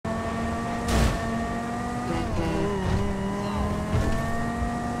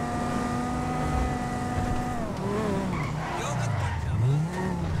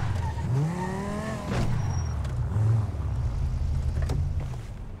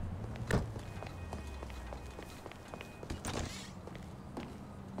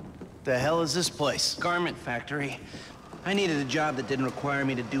The hell is this place? Garment factory. I needed a job that didn't require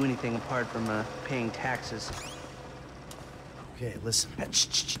me to do anything apart from paying taxes. Okay, listen.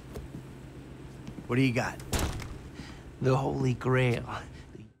 Shh. What do you got? The Holy Grail.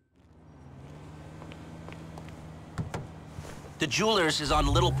 The jeweler's is on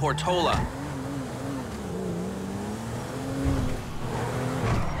Little Portola.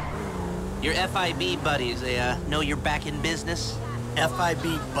 Your FIB buddies, they know you're back in business?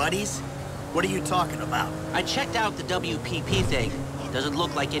 FIB buddies? What are you talking about? I checked out the WPP thing. Doesn't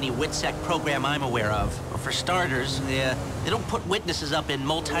look like any WITSEC program I'm aware of. For starters, they don't put witnesses up in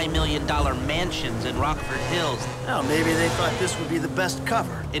multi-million-dollar mansions in Rockford Hills. Oh, maybe they thought this would be the best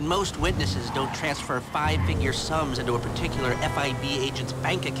cover. And most witnesses don't transfer five-figure sums into a particular FIB agent's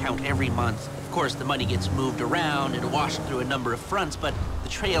bank account every month. Of course, the money gets moved around and washed through a number of fronts, but the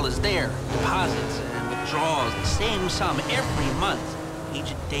trail is there. Deposits and withdrawals, the same sum every month.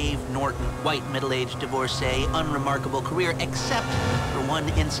 Agent Dave Norton, white, middle-aged divorcee, unremarkable career, except for one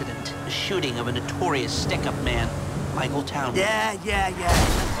incident, the shooting of a notorious stick-up man, Michael Townley. Yeah.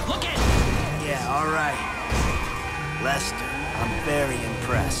 Look it! Yeah, all right. Lester, I'm very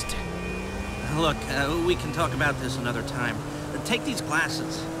impressed. Look, we can talk about this another time. Take these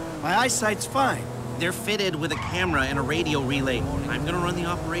glasses. My eyesight's fine. They're fitted with a camera and a radio relay. I'm gonna run the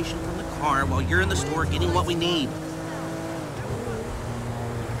operation from the car while you're in the store getting what we need.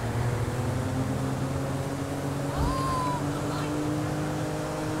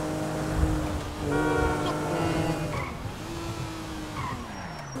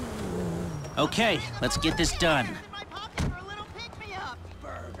 Okay, let's get this done.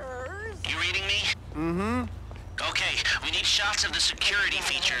 You reading me? Mm-hmm. Okay, we need shots of the security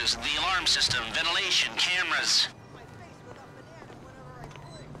features, the alarm system, ventilation, cameras.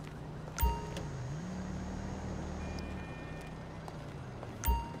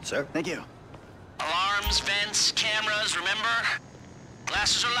 Sir, thank you. Alarms, vents, cameras, remember?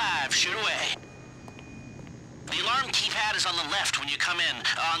 Glasses are live, shoot away. The alarm keypad is on the left when you come in,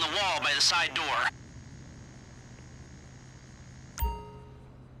 on the wall by the side door.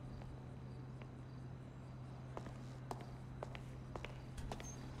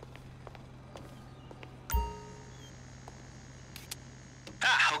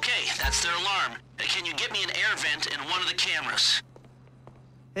 Ah, okay, that's their alarm. Can you get me an air vent in one of the cameras?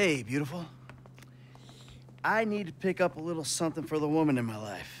 Hey, beautiful. I need to pick up a little something for the woman in my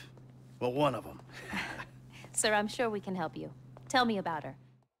life. Well, one of them. Sir, I'm sure we can help you. Tell me about her.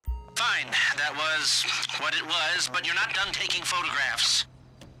 Fine, that was what it was, but you're not done taking photographs.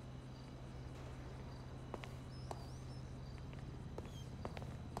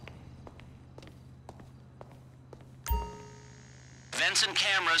 Vents and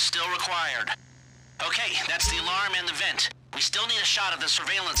cameras still required. Okay, that's the alarm and the vent. We still need a shot of the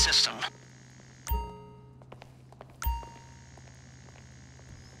surveillance system.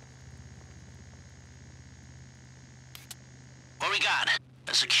 What we got?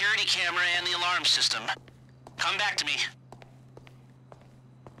 A security camera and the alarm system. Come back to me.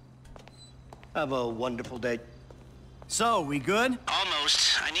 Have a wonderful day. So, we good?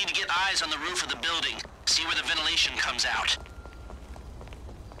 Almost. I need to get eyes on the roof of the building. See where the ventilation comes out.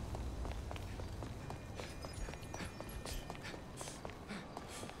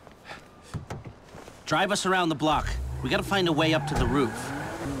 Drive us around the block. We gotta find a way up to the roof.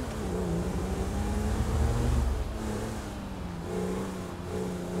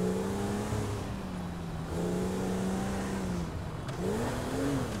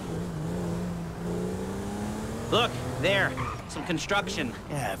 Look, there. Some construction.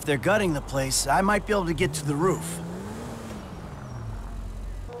 Yeah, if they're gutting the place, I might be able to get to the roof.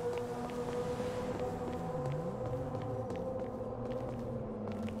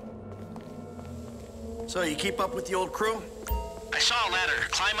 So, you keep up with the old crew? I saw a ladder.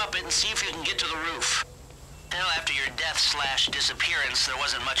 Climb up it and see if you can get to the roof. Hell, after your death/disappearance, there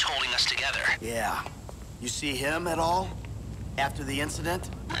wasn't much holding us together. Yeah. You see him at all? After the incident?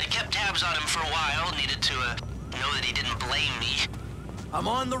 I kept tabs on him for a while. Needed to, know that he didn't blame me. I'm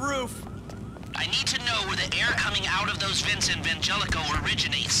on the roof. I need to know where the air coming out of those vents in Vangelico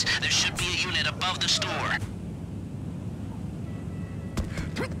originates. There should be a unit above the store.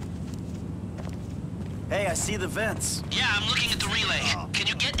 Hey, I see the vents. Yeah, I'm looking at the relay. Can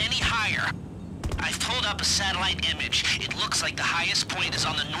you get any higher? I've pulled up a satellite image. It looks like the highest point is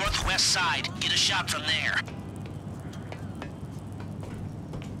on the northwest side. Get a shot from there.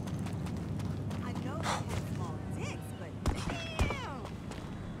 I know they have small dicks, but damn!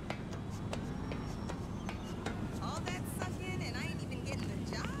 All that sucking and I ain't even getting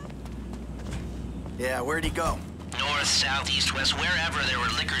the job? Yeah, where'd he go? north, south, east, west, wherever there were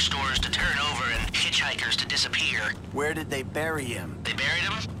liquor stores to turn over and hitchhikers to disappear. Where did they bury him? They buried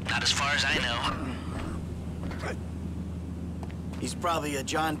him? Not as far as I know. He's probably a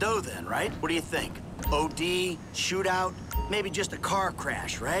John Doe then, right? What do you think? OD, shootout, maybe just a car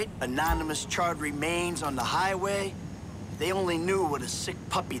crash, right? Anonymous charred remains on the highway. They only knew what a sick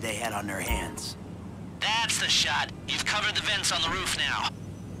puppy they had on their hands. That's the shot. You've covered the vents on the roof now.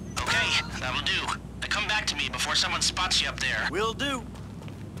 Okay, that'll do. Now come back to me before someone spots you up there. Will do.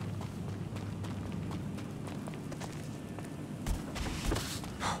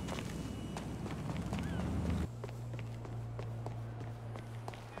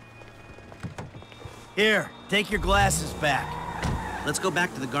 Here, take your glasses back. Let's go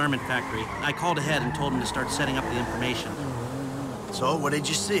back to the garment factory. I called ahead and told him to start setting up the information. So, what did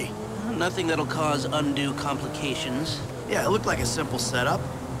you see? Nothing that'll cause undue complications. Yeah, it looked like a simple setup.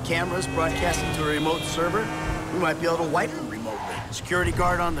 Cameras broadcasting to a remote server. We might be able to wipe them remotely. Security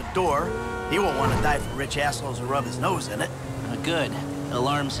guard on the door. He won't want to die for rich assholes who rub his nose in it. Good.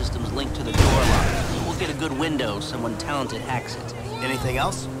 Alarm system's linked to the door lock. We'll get a good window. Someone talented hacks it. Anything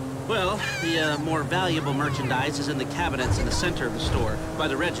else? Well, the more valuable merchandise is in the cabinets in the center of the store, by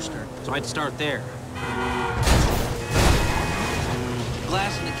the register. So I'd start there.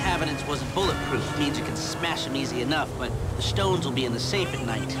 Glass in the cabinets wasn't bulletproof. Means you can smash them easy enough, but the stones will be in the safe at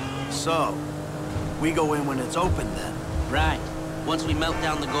night. So, we go in when it's open then? Right. Once we melt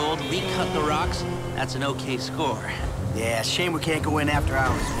down the gold, recut the rocks, that's an okay score. Yeah, shame we can't go in after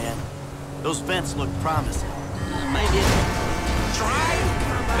hours, man. Those vents look promising.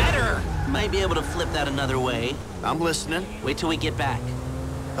 Might be able to flip that another way. I'm listening. Wait till we get back.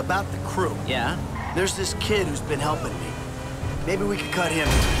 About the crew. Yeah? There's this kid who's been helping me. Maybe we could cut him.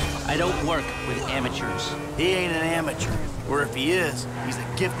 I don't work with amateurs. He ain't an amateur. Or if he is, he's a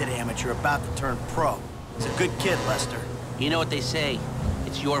gifted amateur about to turn pro. He's a good kid, Lester. You know what they say.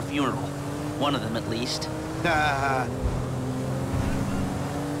 It's your funeral. One of them, at least. Ha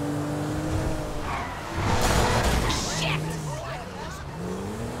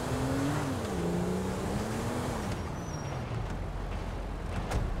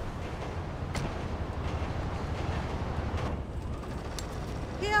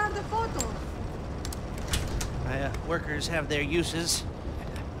Here are the photos. Workers have their uses.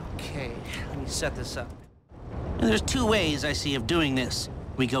 Okay, let me set this up. There's two ways I see of doing this.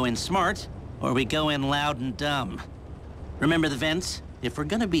 We go in smart, or we go in loud and dumb. Remember the vents? If we're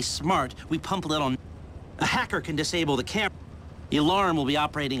gonna be smart, we pump a little... A hacker can disable the camera. The alarm will be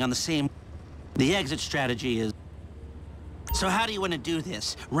operating on the same... The exit strategy is... So how do you want to do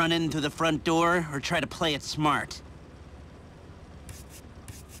this? Run in through the front door, or try to play it smart?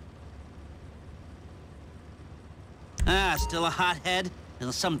 Ah, still a hothead?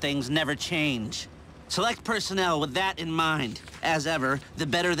 Well, some things never change. Select personnel with that in mind. As ever, the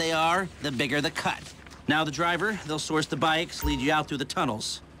better they are, the bigger the cut. Now the driver, they'll source the bikes, lead you out through the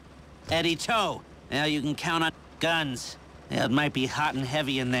tunnels. Eddie Tow, now you can count on guns. Yeah, it might be hot and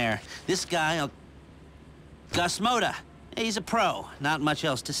heavy in there. This guy, Gus Moda. He's a pro, not much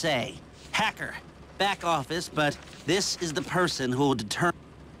else to say. Hacker, back office, but this is the person who will determine...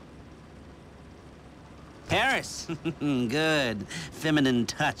 Paris, good. Feminine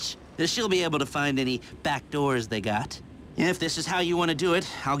touch. She'll be able to find any back doors they got. If this is how you want to do it,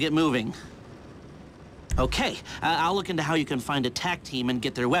 I'll get moving. Okay, I'll look into how you can find a TAC team and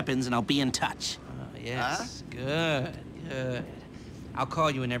get their weapons, and I'll be in touch. Yes, good. I'll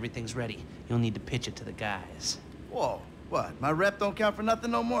call you when everything's ready. You'll need to pitch it to the guys. Whoa, what? My rep don't count for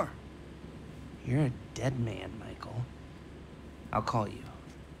nothing no more? You're a dead man, Michael. I'll call you.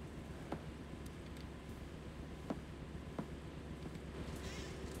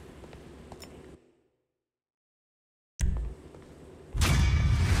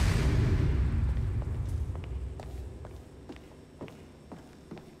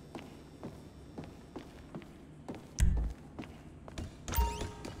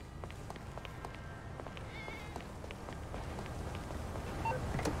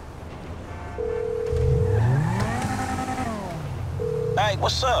 Hey,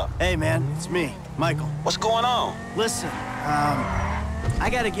 what's up? Hey, man, it's me, Michael. What's going on? Listen, I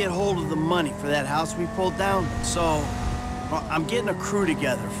gotta get hold of the money for that house we pulled down, so well, I'm getting a crew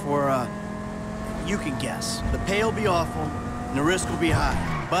together for, you can guess. The pay will be awful, and the risk will be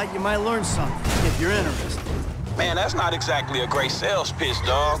high, but you might learn something if you're interested. Man, that's not exactly a great sales pitch,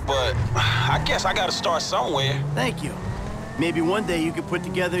 dog, but I guess I gotta start somewhere. Thank you. Maybe one day you could put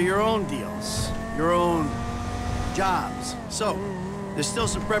together your own deals, your own jobs. So, there's still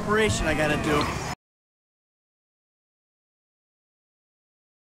some preparation I gotta do.